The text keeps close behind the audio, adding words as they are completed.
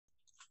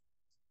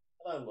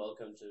Hello and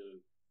welcome to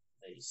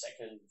the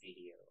second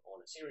video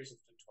on a series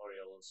of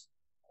tutorials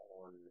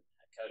on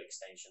code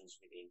extensions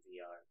within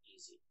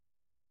VREasy.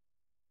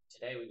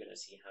 Today we're going to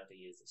see how to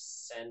use the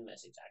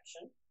SendMessage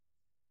action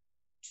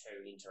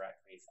to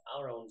interact with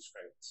our own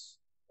scripts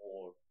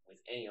or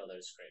with any other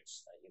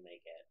scripts that you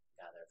may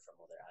gather from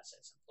other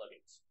assets and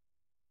plugins.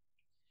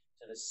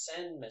 So the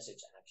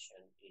SendMessage action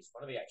is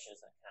one of the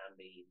actions that can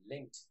be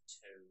linked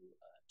to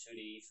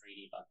 2D,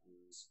 3D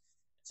buttons,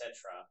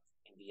 etc.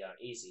 in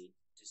VREasy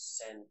to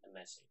send a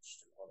message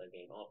to other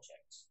game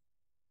objects.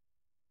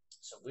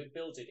 So we've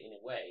built it in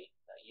a way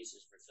that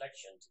uses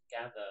reflection to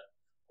gather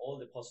all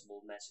the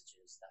possible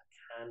messages that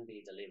can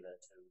be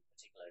delivered to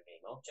particular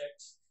game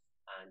objects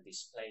and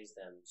displays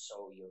them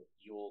so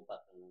your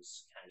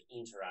buttons can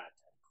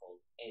interact and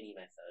call any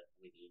method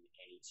within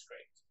any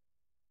script.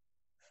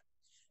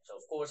 So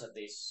of course at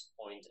this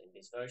point in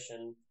this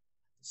version,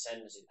 the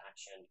SendMessage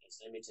action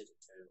is limited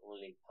to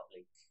only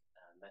public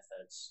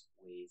methods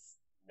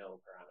with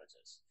no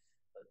parameters.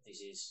 But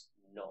this is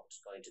not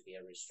going to be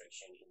a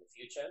restriction in the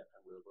future,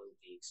 and we will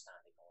be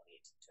expanding on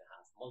it to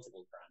have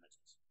multiple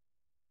parameters.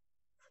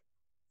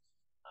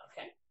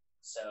 Okay,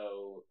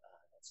 so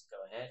let's go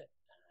ahead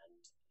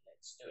and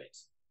let's do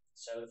it.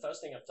 So the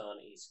first thing I've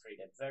done is create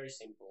a very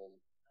simple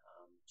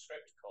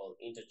script called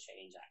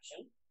interchange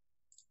action.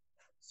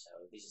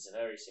 So this is a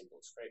very simple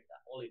script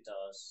that all it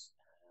does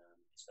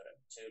is got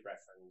to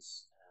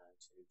reference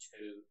to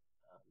two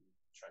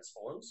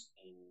transforms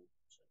in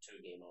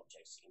two game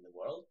objects in the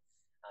world.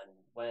 And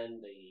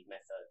when the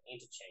method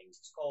interchange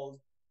is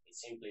called, it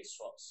simply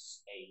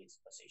swaps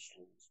A's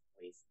position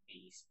with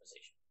B's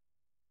position.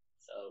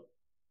 So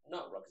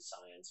not rocket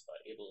science,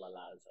 but it will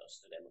allow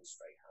us to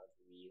demonstrate how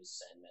to use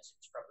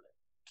SendMessage properly.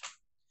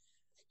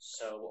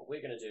 So what we're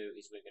going to do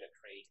is we're going to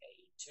create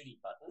a 2D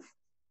button.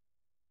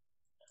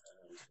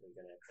 And we're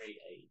going to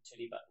create a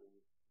 2D button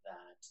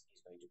that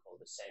is going to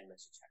call the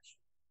SendMessage action.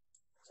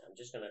 So I'm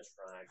just going to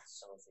drag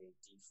some of the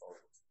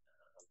default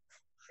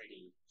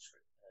pretty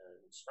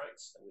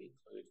sprites that we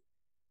include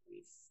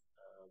with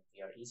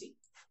VREasy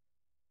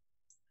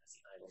as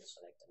the idle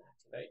select and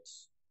activate.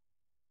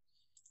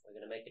 We're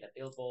going to make it a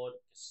billboard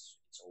because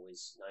it's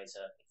always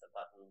nicer if the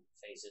button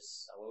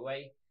faces our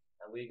way,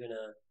 and we're going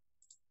to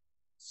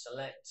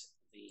select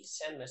the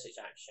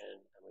SendMessage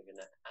action and we're going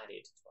to add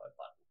it to our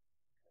button.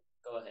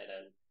 Go ahead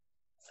and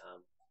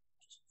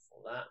just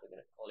before that we're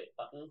going to call it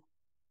button,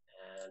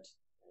 and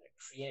we're going to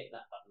create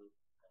that button,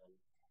 and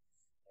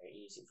very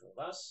easy for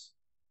us.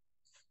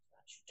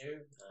 Should do.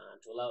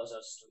 To allow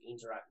us to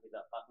interact with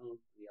that button,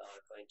 we are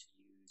going to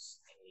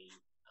use a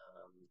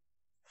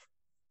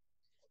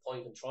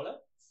point controller.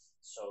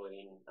 So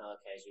in our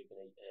case, we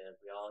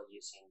are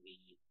using the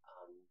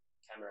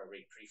camera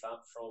rig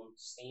prefab from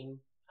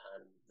Steam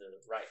and the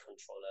right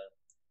controller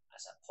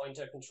as a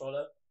pointer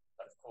controller.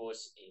 But of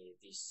course,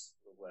 this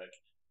will work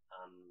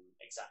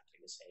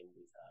exactly the same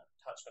with a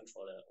touch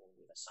controller or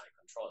with a side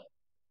controller.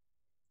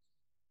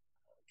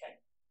 Okay.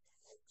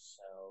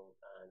 So,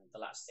 and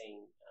the last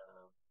thing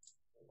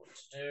we want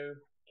to do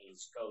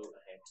is go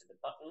ahead to the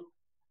button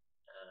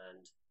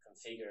and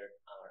configure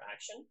our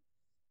action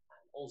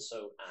and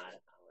also add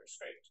our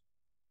script.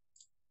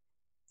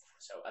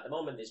 So at the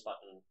moment this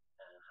button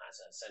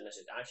has a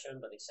SendMessage action,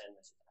 but the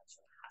SendMessage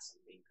action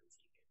hasn't been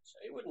configured. So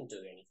it wouldn't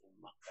do anything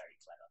very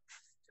clever.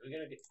 So we're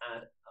going to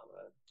add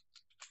our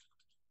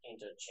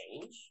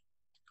interchange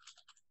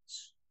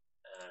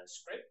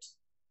script.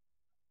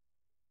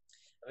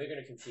 And we're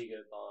going to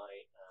configure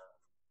by,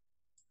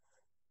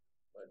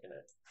 we're going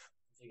to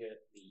configure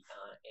the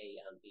A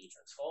and B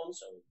transform.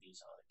 So these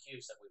are the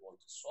cubes that we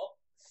want to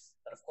swap.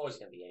 But of course,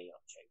 it can be any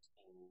object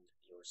in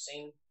your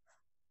scene.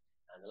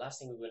 And the last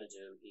thing we're going to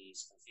do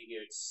is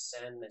configure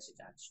SendMessage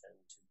action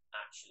to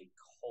actually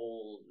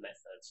call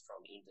methods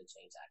from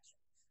interchange action.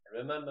 And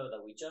remember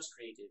that we just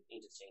created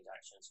interchange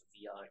action, so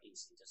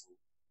VREasy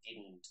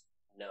didn't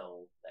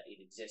know that it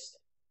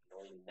existed. It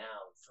only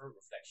now, through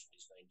reflection,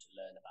 is going to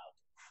learn about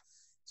it.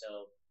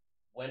 So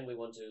when we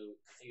want to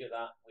configure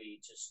that,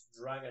 we just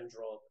drag and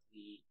drop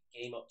the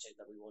game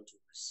object that we want to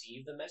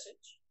receive the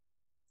message,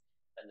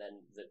 and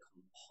then the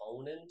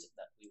component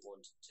that we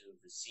want to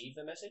receive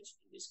the message,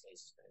 in this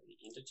case is going to be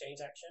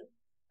interchange action,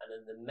 and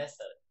then the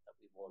method that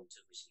we want to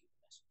receive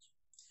the message.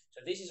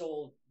 So this is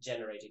all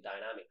generated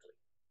dynamically.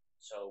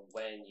 So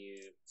when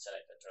you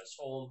select a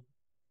transform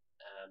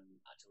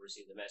to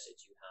receive the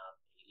message, you have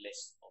a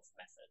list of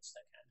methods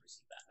that can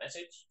receive that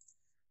message,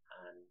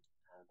 and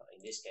but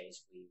in this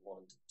case, we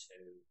want to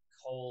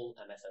call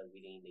a method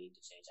within the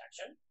interchange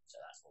action.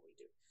 So that's what we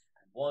do.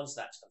 And once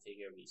that's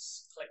configured, we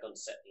click on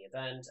set the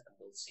event, and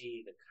we'll see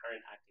the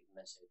current active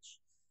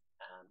message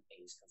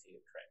is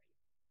configured correctly.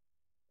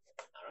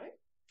 All right.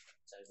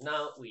 So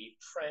now we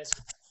press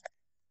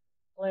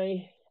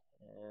play.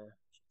 You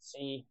should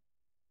see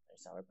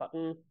there's our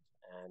button,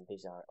 and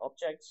these are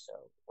objects.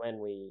 So when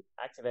we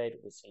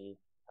activate, we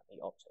see that the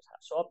objects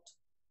have swapped.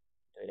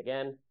 Do it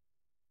again.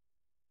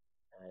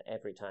 And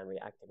every time we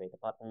activate the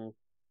button,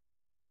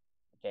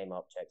 the game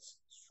objects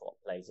swap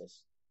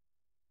places.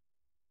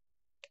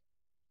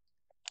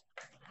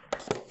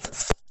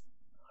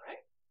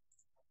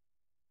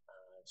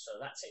 So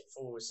that's it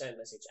for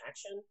SendMessage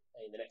action.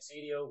 In the next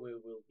video, we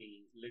will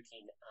be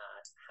looking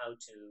at how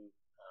to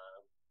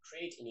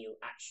create new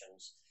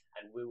actions,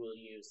 and we will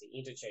use the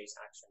interchase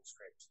action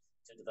script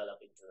to develop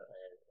into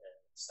a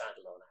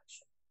standalone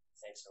action.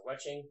 Thanks for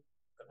watching.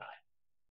 Goodbye.